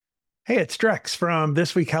Hey, it's Drex from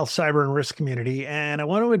This Week Health Cyber and Risk Community, and I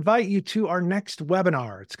want to invite you to our next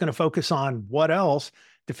webinar. It's going to focus on what else?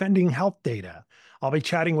 Defending health data. I'll be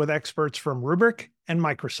chatting with experts from Rubrik and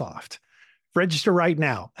Microsoft. Register right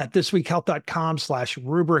now at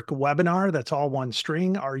thisweekhealth.com/Rubrik webinar. That's all one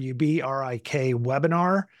string, RUBRIK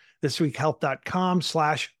webinar,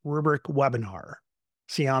 thisweekhealth.com/Rubrik webinar.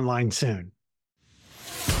 See you online soon.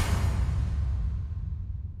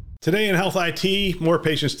 Today in Health IT, more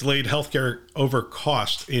patients delayed healthcare over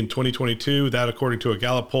cost in 2022, that according to a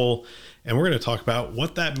Gallup poll, and we're going to talk about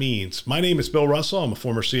what that means. My name is Bill Russell. I'm a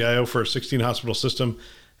former CIO for a 16-hospital system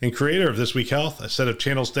and creator of This Week Health, a set of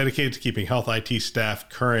channels dedicated to keeping health IT staff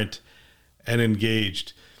current and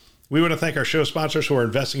engaged. We want to thank our show sponsors who are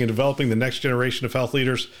investing in developing the next generation of health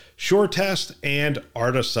leaders, SureTest and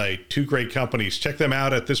Artisight, two great companies. Check them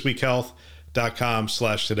out at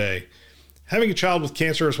thisweekhealth.com/today. Having a child with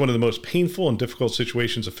cancer is one of the most painful and difficult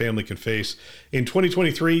situations a family can face. In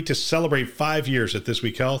 2023, to celebrate 5 years at This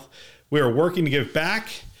Week Health, we are working to give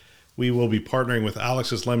back. We will be partnering with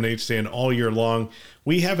Alex's Lemonade Stand all year long.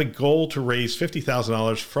 We have a goal to raise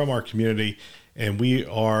 $50,000 from our community, and we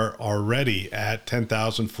are already at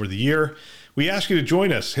 $10,000 for the year. We ask you to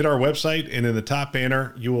join us. Hit our website, and in the top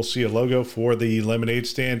banner, you will see a logo for the Lemonade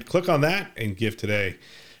Stand. Click on that and give today.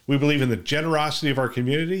 We believe in the generosity of our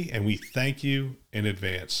community, and we thank you in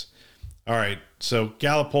advance. All right, so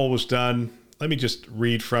Gallup poll was done. Let me just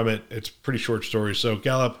read from it. It's a pretty short story. So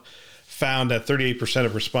Gallup found that 38%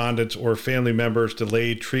 of respondents or family members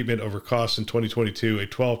delayed treatment over costs in 2022, a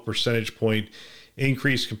 12 percentage point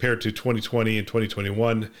increase compared to 2020 and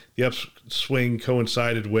 2021. The upswing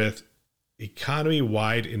coincided with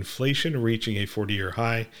economy-wide inflation reaching a 40-year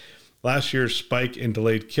high. Last year's spike in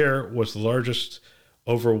delayed care was the largest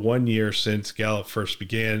over 1 year since Gallup first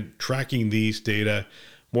began tracking these data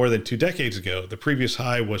more than 2 decades ago. The previous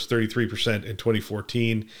high was 33% in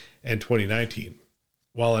 2014 and 2019,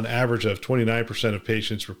 while an average of 29% of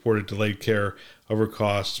patients reported delayed care over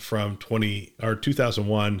costs from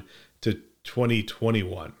 2001 to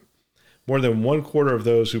 2021. More than 1/4 of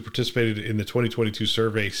those who participated in the 2022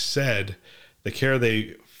 survey said the care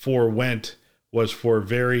they forwent was for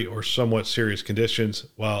very or somewhat serious conditions,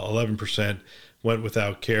 while 11% went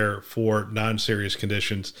without care for non-serious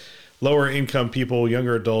conditions. Lower income people,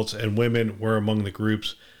 younger adults, and women were among the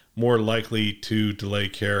groups more likely to delay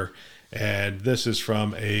care. And this is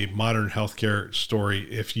from a modern healthcare story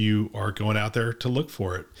if you are going out there to look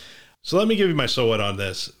for it. So let me give you my so what on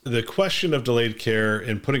this. The question of delayed care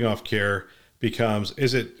and putting off care becomes,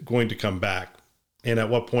 is it going to come back? And at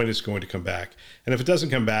what point is it going to come back? And if it doesn't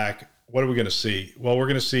come back, what are we going to see? Well, we're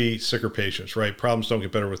going to see sicker patients, right? Problems don't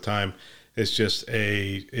get better with time. It's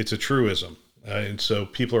a truism. And so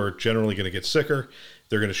people are generally going to get sicker.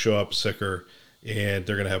 They're going to show up sicker, and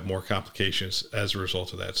they're going to have more complications as a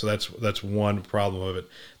result of that. So that's one problem of it.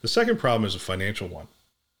 The second problem is a financial one,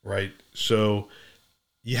 right? So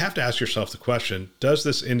you have to ask yourself the question, does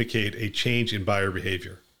this indicate a change in buyer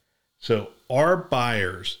behavior? So are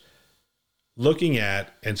buyers looking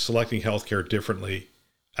at and selecting healthcare differently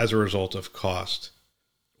as a result of cost,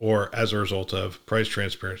 or as a result of price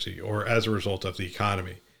transparency, or as a result of the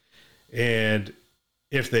economy? And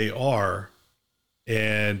if they are,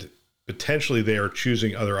 and potentially they are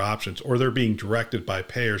choosing other options, or they're being directed by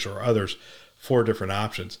payers or others for different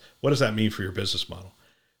options, what does that mean for your business model?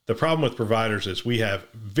 The problem with providers is we have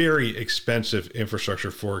very expensive infrastructure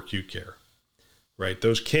for acute care, right?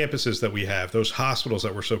 Those campuses that we have, those hospitals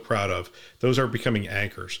that we're so proud of, those are becoming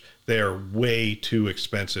anchors. They are way too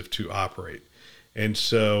expensive to operate. And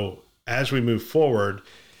so as we move forward,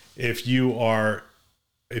 if you are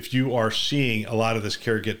seeing a lot of this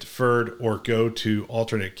care get deferred or go to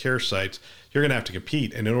alternate care sites, you're going to have to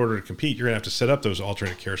compete. And in order to compete, you're going to have to set up those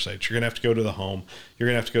alternate care sites. You're going to have to go to the home. You're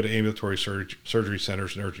going to have to go to ambulatory surgery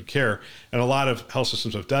centers and urgent care. And a lot of health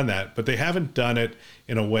systems have done that, but they haven't done it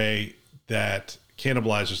in a way that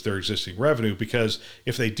cannibalizes their existing revenue, because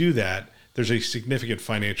if they do that, there's a significant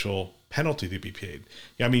financial penalty to be paid.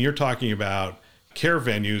 I mean, you're talking about care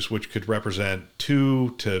venues, which could represent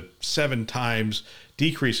 2 to 7 times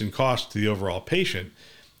decrease in cost to the overall patient,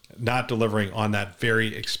 not delivering on that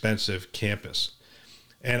very expensive campus.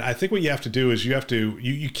 And I think what you have to do is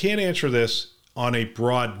you can't answer this on a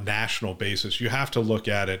broad national basis. You have to look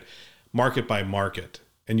at it market by market,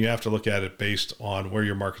 and you have to look at it based on where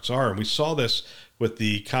your markets are. And we saw this with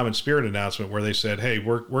the Common Spirit announcement, where they said, hey,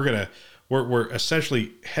 we're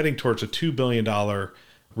essentially heading towards a $2 billion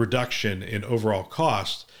reduction in overall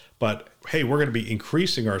costs, but hey, we're going to be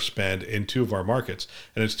increasing our spend in 2 of our markets.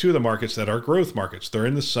 And it's 2 of the markets that are growth markets. They're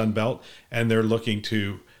in the Sun Belt, and they're looking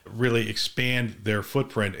to really expand their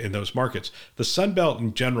footprint in those markets. The Sun Belt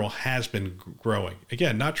in general has been growing.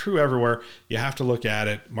 Again, not true everywhere. You have to look at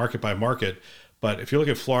it market by market. But if you look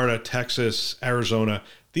at Florida, Texas, Arizona,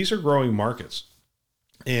 these are growing markets.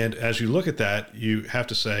 And as you look at that, you have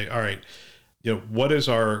to say, all right, what is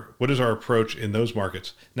our approach in those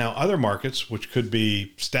markets? Now, other markets, which could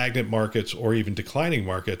be stagnant markets or even declining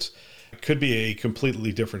markets, could be a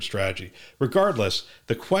completely different strategy. Regardless,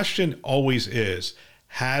 the question always is,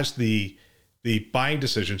 has the buying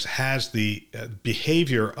decisions, has the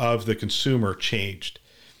behavior of the consumer changed?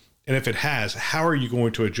 And if it has, how are you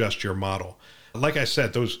going to adjust your model? Like I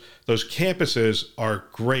said, those campuses are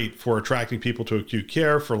great for attracting people to acute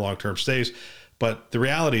care for long-term stays. But the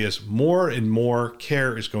reality is more and more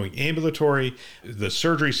care is going ambulatory. The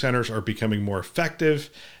surgery centers are becoming more effective,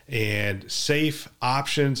 and safe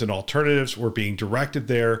options and alternatives were being directed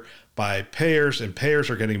there by payers, and payers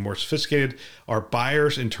are getting more sophisticated. Our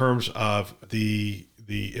buyers in terms of the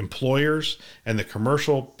employers and the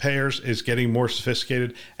commercial payers is getting more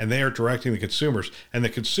sophisticated, and they are directing the consumers. And the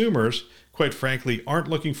consumers, quite frankly, aren't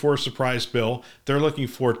looking for a surprise bill. They're looking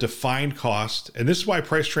for defined cost. And this is why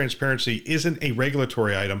price transparency isn't a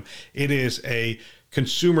regulatory item. It is a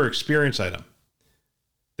consumer experience item.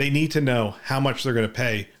 They need to know how much they're going to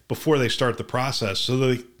pay before they start the process so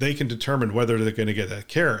that they can determine whether they're going to get that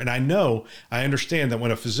care. And I understand that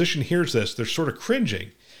when a physician hears this, they're sort of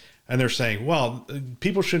cringing. And they're saying, well,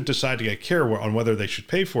 people shouldn't decide to get care on whether they should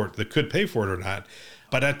pay for it, they could pay for it or not.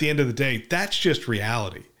 But at the end of the day, that's just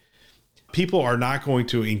reality. People are not going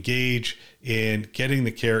to engage in getting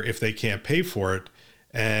the care if they can't pay for it.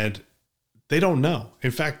 And they don't know.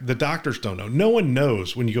 In fact, the doctors don't know. No one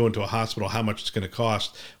knows when you go into a hospital how much it's going to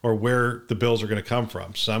cost or where the bills are going to come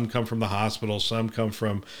from. Some come from the hospital. Some come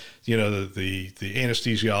from, the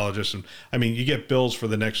anesthesiologist. And I mean, you get bills for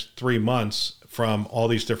the next 3 months from all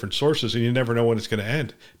these different sources, and you never know when it's going to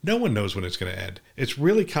end. No one knows when it's going to end. It's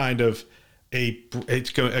really kind of a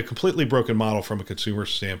completely broken model from a consumer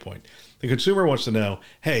standpoint. The consumer wants to know,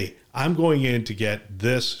 hey, I'm going in to get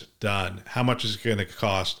this done. How much is it going to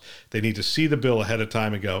cost? They need to see the bill ahead of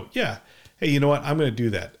time and go, yeah, hey, you know what? I'm going to do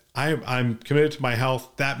that. I'm committed to my health.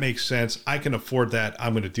 That makes sense. I can afford that.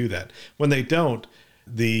 I'm going to do that. When they don't,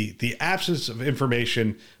 the absence of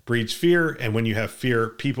information breeds fear. And when you have fear,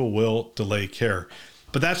 people will delay care.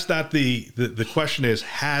 But that's not the question is,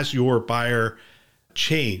 has your buyer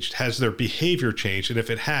changed? Has their behavior changed? And if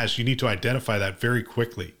it has, you need to identify that very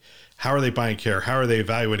quickly. How are they buying care? How are they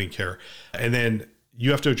evaluating care? And then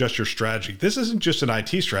you have to adjust your strategy. This isn't just an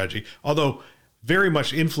IT strategy, although very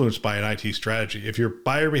much influenced by an IT strategy. If your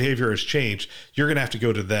buyer behavior has changed, you're going to have to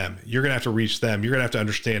go to them. You're going to have to reach them. You're going to have to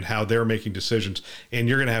understand how they're making decisions, and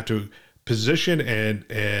you're going to have to position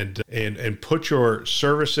and put your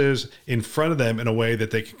services in front of them in a way that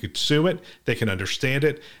they can consume it, they can understand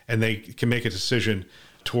it, and they can make a decision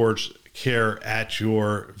towards care at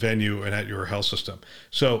your venue and at your health system.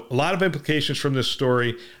 So a lot of implications from this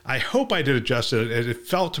story. I hope I did it justice. It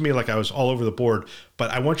felt to me like I was all over the board,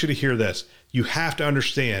 but I want you to hear this. You have to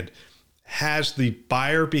understand, has the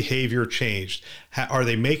buyer behavior changed? Are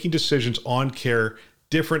they making decisions on care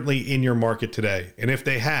differently in your market today? And if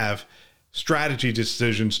they have, strategy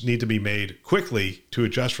decisions need to be made quickly to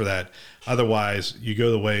adjust for that. Otherwise, you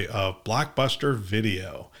go the way of Blockbuster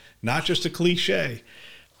Video, not just a cliche.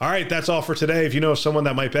 All right, that's all for today. If you know someone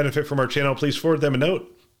that might benefit from our channel, please forward them a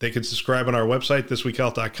note. They can subscribe on our website,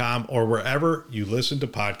 thisweekhealth.com, or wherever you listen to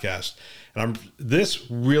podcasts. And this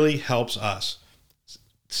really helps us.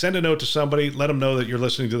 Send a note to somebody. Let them know that you're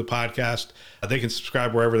listening to the podcast. They can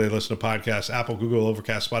subscribe wherever they listen to podcasts, Apple, Google,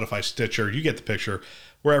 Overcast, Spotify, Stitcher. You get the picture.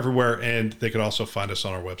 We're everywhere, and they can also find us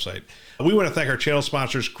on our website. We want to thank our channel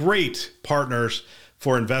sponsors, great partners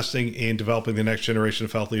for investing in developing the next generation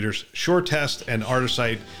of health leaders, SureTest and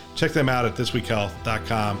Artisight. Check them out at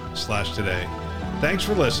thisweekhealth.com/today. Thanks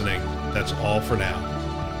for listening. That's all for now.